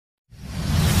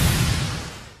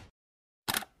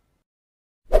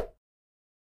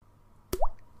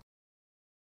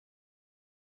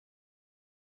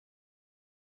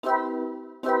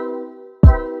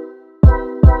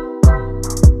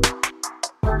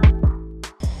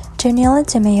Daniela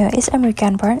Tamayo is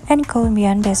American-born and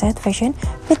Colombian-based fashion,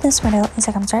 fitness model,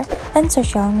 Instagram star, and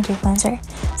social media influencer.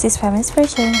 She's famous for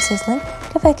sharing sizzling,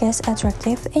 the quickest,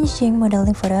 attractive, engaging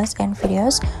modeling photos and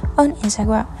videos on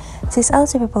Instagram. She's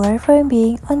also popular for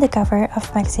being on the cover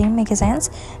of magazines.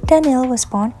 Daniela was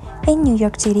born in New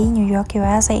York City, New York,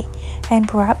 USA, and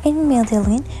grew up in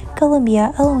Medellin,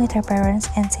 Colombia, along with her parents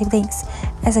and siblings.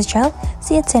 As a child,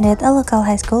 she attended a local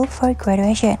high school for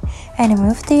graduation and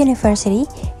moved to university,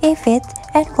 EFIT,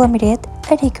 and completed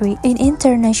a degree in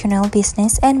international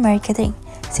business and marketing.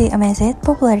 She amassed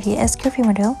popularity as curvy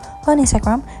model on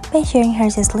Instagram by sharing her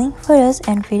sizzling photos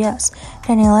and videos.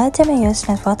 Daniela Tamayo's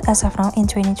net worth as of now in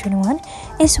 2021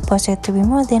 is supposed to be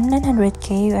more than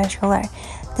 $900k US.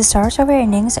 The source of her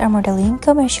earnings are modeling,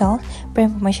 commercial,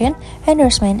 brand promotion,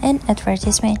 endorsement, and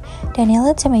advertisement.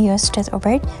 Daniela Tamayo's date of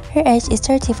birth, her age is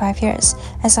 35 years,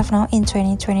 as of now in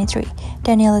 2023.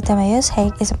 Daniela Tamayo's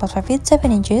height is about 5 feet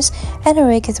 7 inches, and her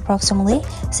weight is approximately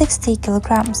 60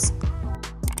 kilograms.